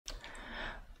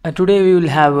Today we will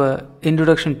have an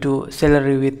introduction to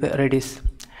Celery with Redis.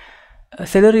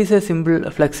 Celery is a simple,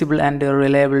 flexible and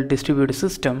reliable distributed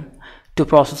system to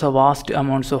process a vast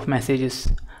amounts of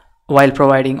messages while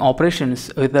providing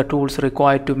operations with the tools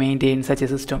required to maintain such a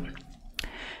system.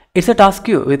 It's a task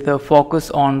queue with a focus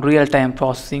on real-time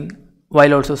processing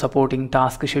while also supporting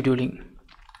task scheduling.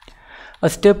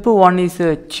 Step 1 is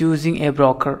choosing a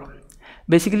broker.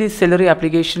 Basically, Celery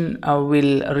application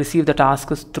will receive the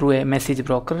tasks through a message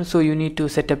broker. So you need to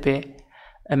set up a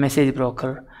message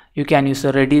broker. You can use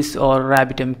a Redis or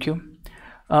RabbitMQ.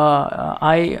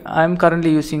 I'm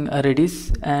currently using a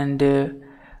Redis, and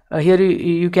here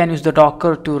you can use the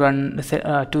Docker to run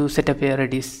to set up a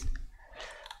Redis.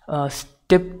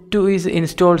 Step 2 is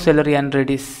install Celery and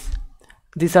Redis.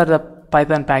 These are the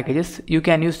Python packages. You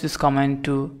can use this command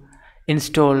to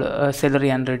install Celery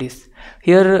and Redis.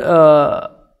 Here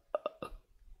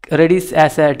Redis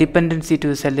as a dependency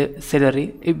to Celery,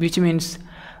 which means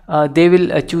they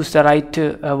will choose the right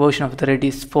version of the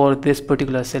Redis for this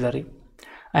particular Celery.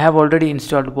 I have already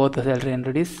installed both the Celery and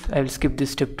Redis. I will skip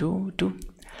this step 2 too.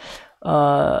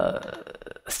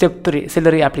 Step 3,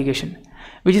 Celery application,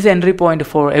 which is the entry point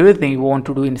for everything you want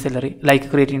to do in Celery,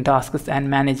 like creating tasks and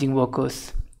managing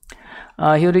workers.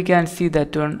 Here you can see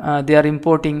that they are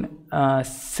importing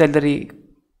Celery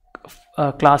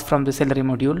class from the Celery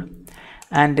module,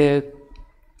 and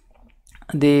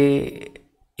they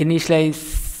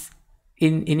initialize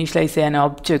an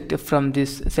object from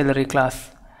this Celery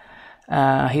class.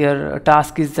 Here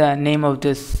task is the name of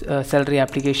this Celery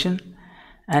application,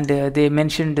 and they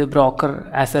mentioned the broker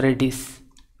as a Redis.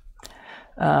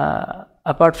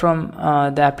 Apart from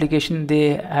the application,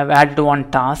 they have added one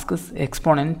task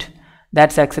exponent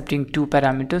that's accepting 2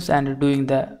 parameters and doing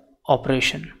the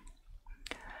operation.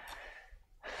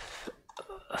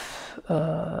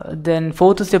 Then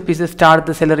fourth step is to start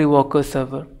the Celery worker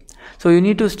server. So you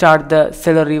need to start the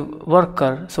Celery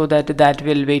worker so that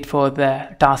will wait for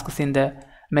the tasks in the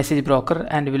message broker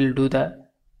and will do the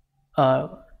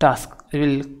task. It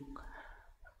will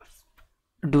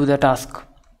do the task.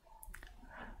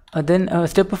 Then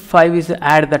step 5 is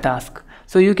add the task.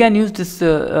 So you can use this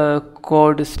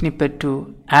code snippet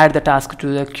to add the task to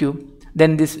the queue.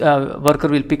 Then this worker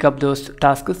will pick up those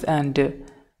tasks and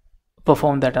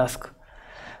perform the task.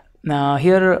 Now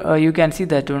here you can see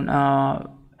that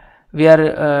we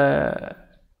are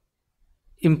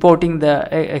importing the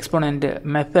exponent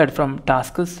method from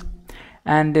tasks,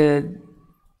 and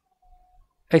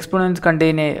exponents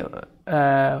contain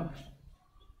a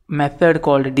method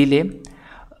called delay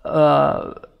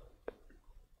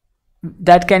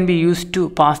that can be used to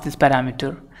pass this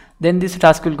parameter. Then this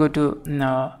task will go to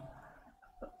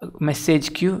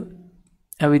message queue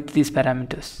with these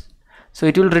parameters. So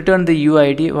it will return the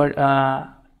UID or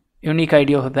unique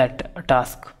ID of that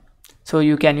task. So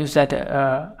you can use that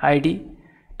ID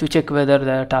to check whether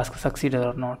the task succeeded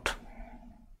or not.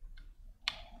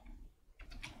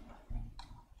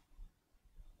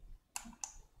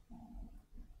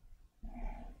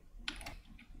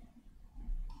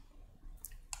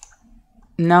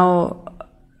 Now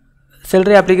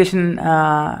Celery application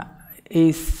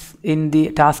is in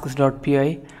the tasks.py.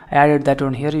 I added that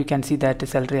one here. You can see that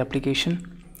Celery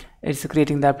application. It's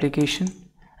creating the application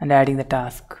and adding the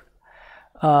task.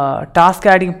 Task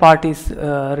adding part is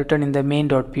written in the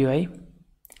main.py.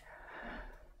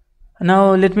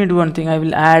 Now let me do one thing. I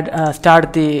will add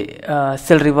start the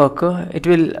Celery worker. It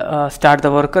will start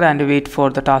the worker and wait for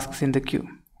the tasks in the queue.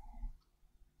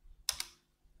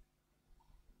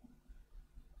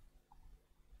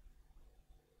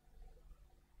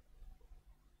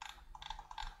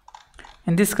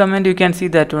 In this command you can see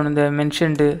that one the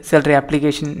mentioned Celery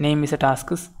application name is a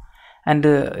tasks, and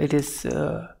it is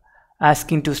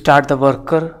asking to start the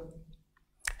worker.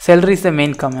 Celery is the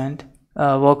main command,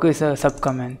 worker is a sub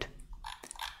command.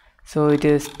 So it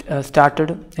is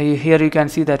started. Here you can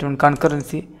see that one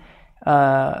concurrency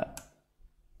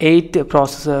 8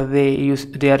 processor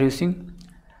they are using.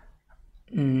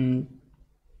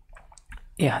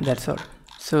 Yeah, that's all.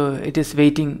 So it is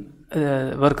waiting.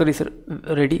 Worker is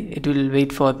ready. It will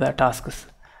wait for the tasks.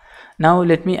 Now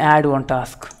let me add one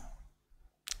task.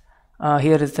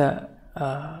 Here is the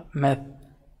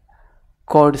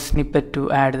code snippet to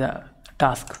add the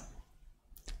task.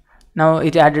 Now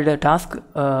it added a task.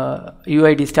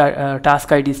 UID task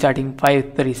ID starting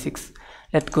 536.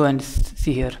 Let's go and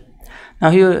see here.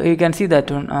 Now here you can see that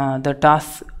the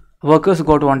task workers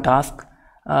got one task.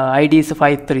 ID is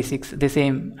 536, the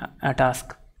same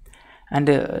task. And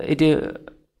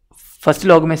first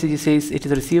log message says it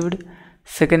is received,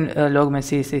 second log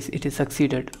message says it is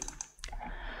succeeded.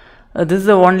 This is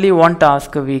the only one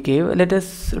task we gave. Let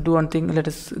us do one thing. Let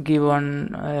us give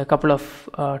one a couple of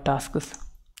tasks.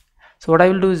 So what I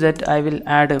will do is that I will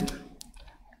add a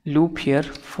loop here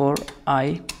for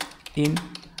I in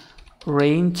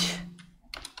range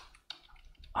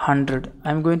 100.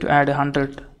 I'm going to add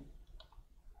 100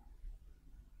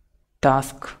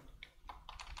 task.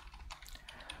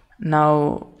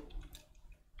 Now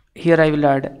here I will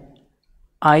add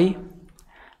I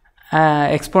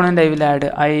exponent. I will add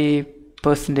I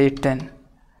 %10.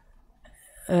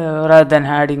 Rather than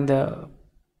adding the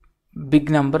big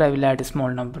number, I will add a small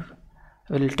number.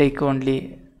 I will take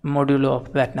only modulo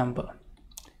of that number.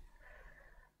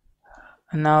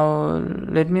 Now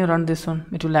let me run this one.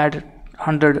 It will add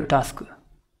 100 tasks.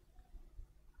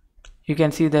 You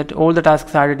can see that all the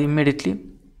tasks are added immediately.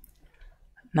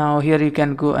 Now here you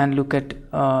can go and look at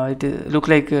it. Look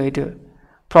like it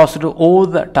processed all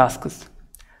the tasks.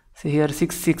 So here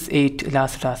 668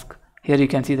 last task. Here you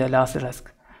can see the last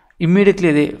task.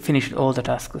 Immediately they finished all the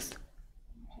tasks.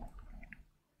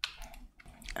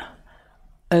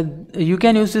 You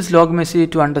can use this log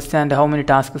message to understand how many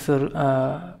tasks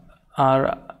are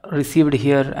received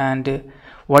here and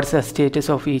what's the status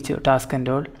of each task and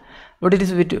all. But it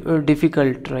is a bit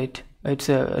difficult, right? It's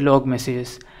log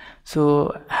messages.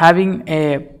 So having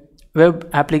a web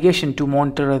application to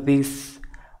monitor these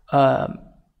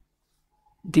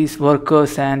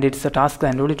workers and its task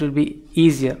and all, it will be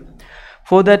easier.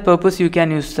 For that purpose, you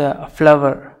can use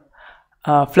Flower.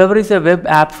 Flower is a web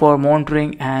app for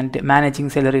monitoring and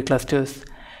managing Celery clusters.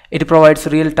 It provides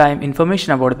real-time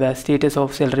information about the status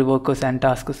of Celery workers and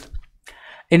tasks.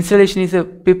 Installation is a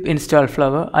pip install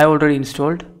Flower. I already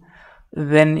installed.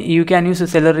 Then you can use a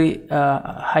Celery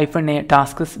 -a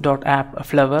tasks.app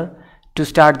Flower to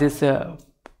start this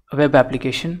web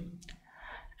application.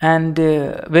 And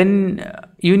when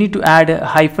you need to add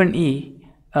 -e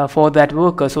for that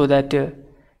worker, so that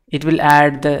it will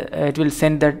add it will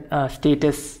send the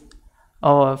status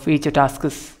of each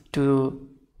tasks to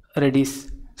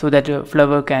Redis, so that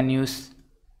Flower can use.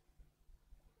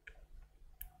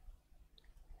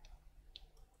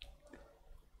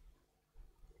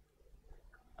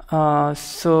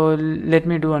 So let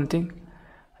me do one thing.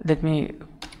 Let me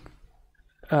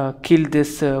kill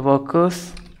this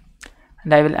workers,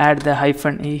 and I will add the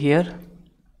 -e here.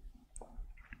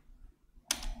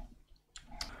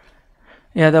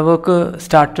 Yeah, the worker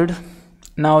started.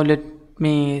 Now let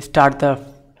me start the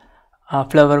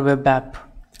Flower web app.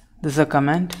 This is a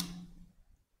command.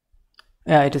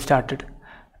 Yeah, it is started.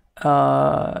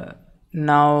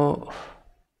 Now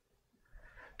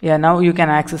you can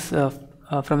access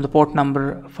from the port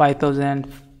number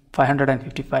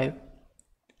 5555.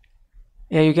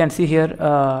 Yeah, you can see here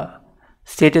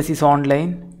status is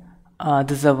online.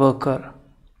 This is a worker.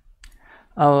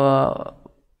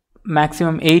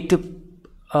 Maximum 8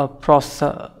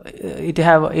 process. It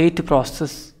have 8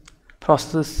 processes.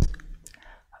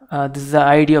 This is the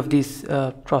ID of these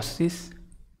processes.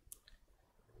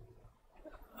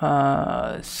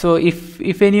 So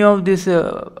if any of this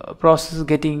process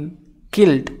getting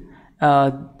killed,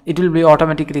 it will be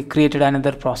automatically created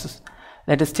another process.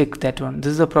 Let us check that one.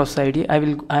 This is the process ID. I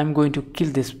am going to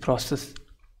kill this process.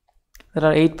 There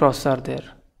are 8 processes are there.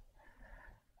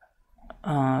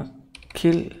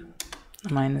 Kill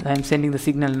minus, I am sending the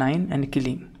signal 9 and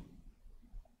killing.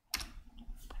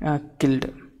 Killed.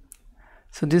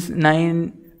 So this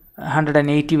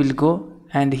 980 will go,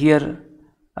 and here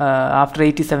after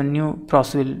 87 new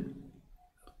process will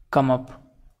come up.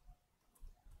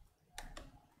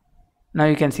 Now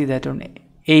you can see that one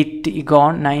 80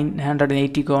 gone,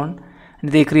 980 gone,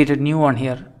 and they created new one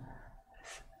here.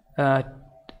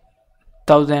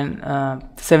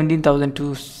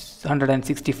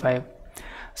 17,265.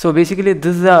 So basically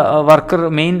this is a worker,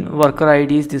 main worker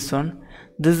ID is this one.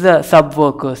 This is a sub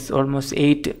workers, almost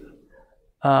 8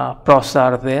 processes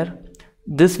are there.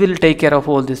 This will take care of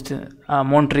all this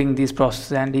monitoring these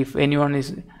processes, and if anyone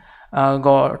is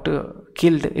got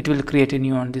killed, it will create a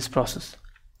new one, this process.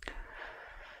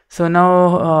 So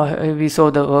now we saw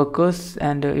the workers,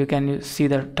 and you can see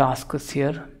the tasks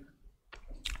here.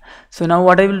 So now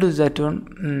what I will do is that one,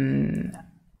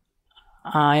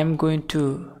 I am going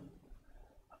to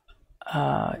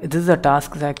this is the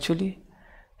tasks actually.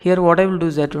 Here what I will do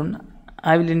is that one,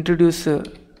 I will introduce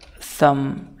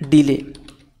some delay.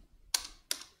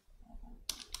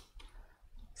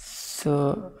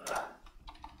 So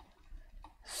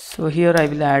here I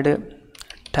will add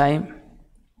time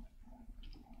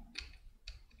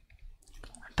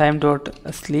dot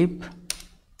sleep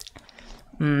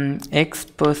x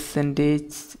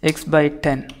by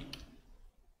 10.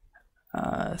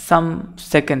 some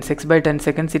seconds, 6 by 10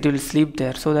 seconds it will sleep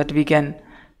there, so that we can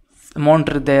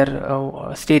monitor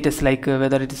their status, like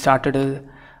whether it started,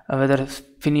 whether it's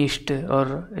finished,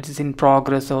 or it is in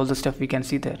progress. All the stuff we can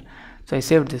see there. So I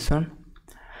saved this one.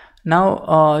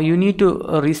 Now you need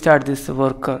to restart this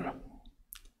worker,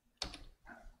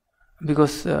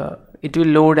 because it will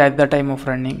load at the time of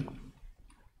running.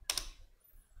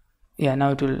 Yeah,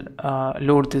 now it will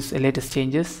load this latest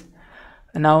changes.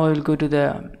 Now I will go to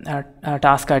the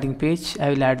task adding page.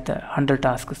 I will add the 100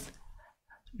 tasks.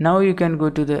 Now you can go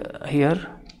to the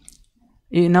here.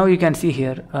 Now you can see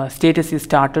here status is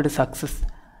started success.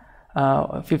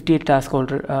 58 tasks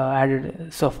order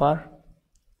added so far.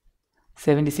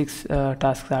 76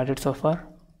 tasks added so far.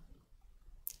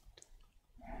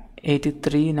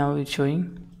 83 now it's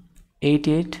showing.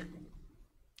 88,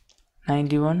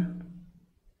 91,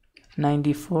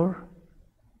 94.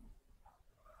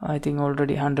 I think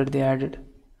already 100 they added.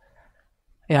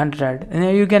 100 added.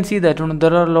 And you can see that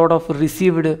there are a lot of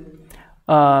received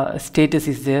status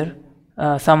is there.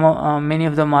 Many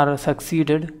of them are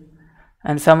succeeded,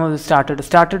 and some of them started.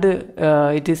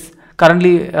 It is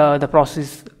currently the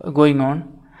process going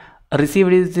on.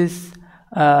 Received is this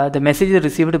the message is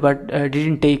received but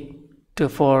didn't take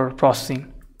for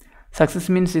processing. Success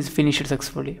means is finished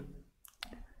successfully.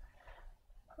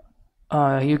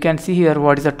 You can see here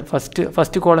what is the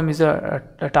first column is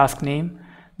a task name,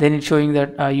 then it's showing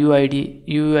that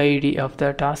UID of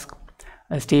the task,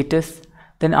 status,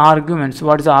 then arguments,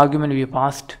 what is the argument we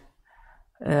passed,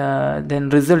 then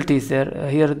result is there.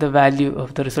 Here the value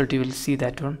of the result, you will see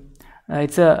that one.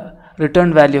 It's a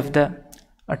return value of the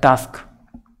task,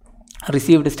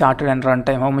 received, started, and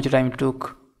runtime, how much time it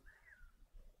took.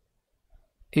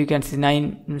 You can see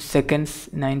 9 seconds,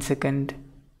 9 second,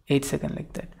 8 second,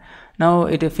 like that. Now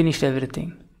it finished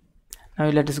everything. Now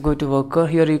let us go to worker.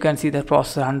 Here you can see the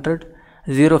process 100,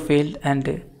 0 failed, and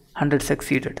 100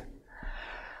 succeeded.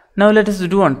 Now let us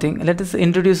do one thing. Let us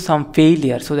introduce some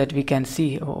failure so that we can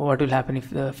see what will happen if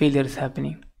the failure is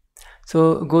happening.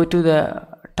 So go to the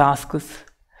tasks.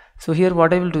 So here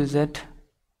what I will do is that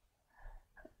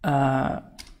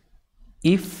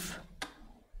if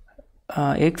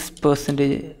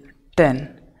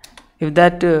x%10, if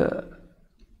that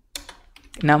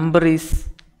number is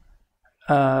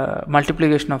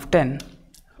multiplication of 10,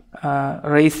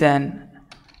 raise an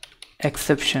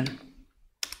exception,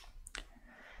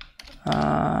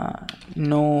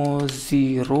 no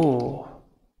 0,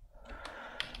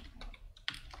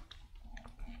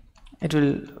 it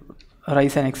will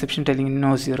raise an exception telling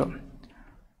no 0.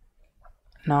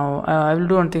 Now I will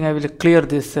do one thing. I will clear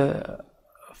this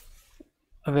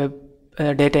web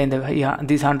data in the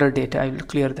this 100 data. I will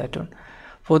clear that one.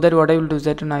 For that, what I will do is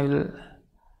that I will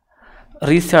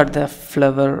restart the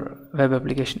Flavor web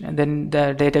application, and then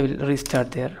the data will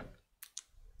restart there.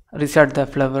 Restart the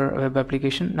Flavor web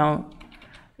application. Now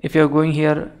if you are going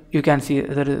here, you can see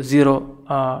there is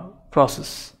 0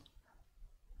 process,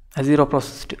 a 0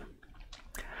 processed.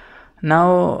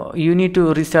 Now you need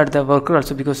to restart the worker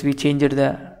also, because we changed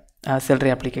the Celery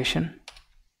application.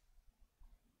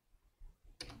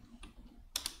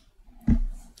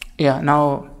 Yeah,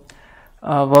 now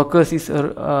workers is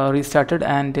restarted,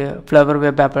 and Flavor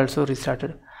web app also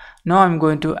restarted. Now I'm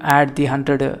going to add the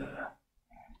 100.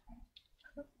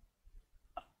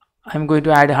 I'm going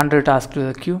to add 100 tasks to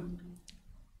the queue.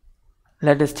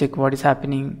 Let us check what is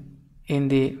happening in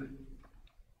the.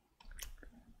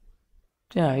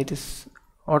 Yeah, it is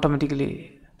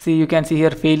automatically. See, you can see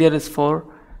here failure is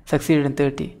 4, succeeded in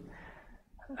 30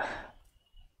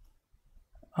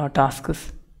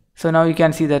 tasks. So now you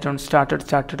can see that on started.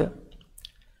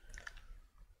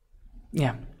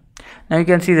 Yeah, now you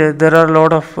can see that there are a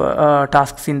lot of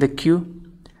tasks in the queue.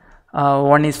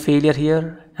 One is failure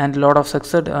here, and a lot of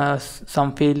success,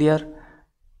 some failure,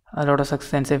 a lot of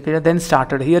success and some failure, then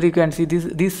started. Here you can see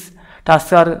these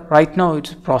tasks are right now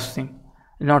it's processing,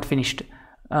 not finished.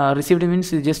 Received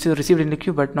means just received in the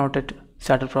queue but not at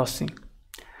started processing.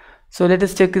 So let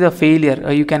us check the failure.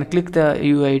 You can click the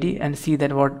UID and see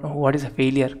that what is a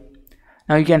failure.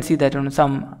 Now you can see that on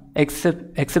some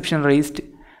exception raised,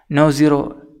 no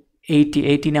 0,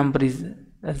 80 number is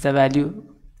that's the value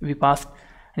we passed,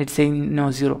 and it's saying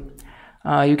no 0.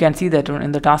 You can see that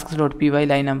in the tasks.py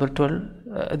line number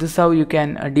 12. This is how you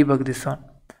can debug this one.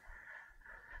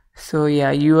 So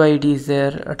yeah, UID is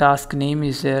there, a task name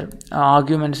is there,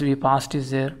 arguments we passed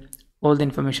is there, all the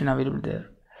information available there.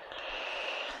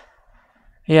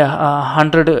 Yeah,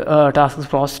 100 tasks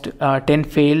processed, 10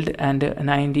 failed, and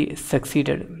 90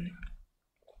 succeeded.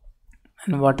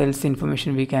 And what else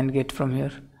information we can get from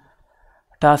here?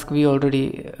 Task we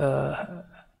already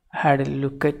had a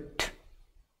look at.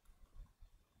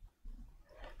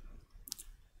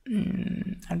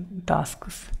 and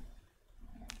tasks.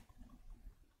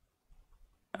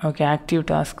 Okay, active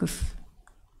tasks.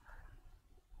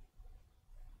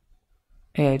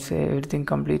 Yeah, it's everything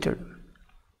completed.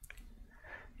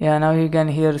 Yeah, now you can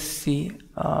here see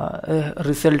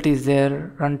result is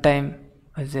there, runtime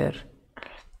is there.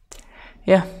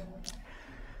 Yeah,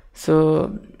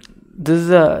 so this is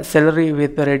a Celery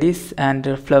with Redis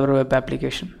and Flower web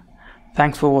application.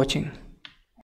 Thanks for watching.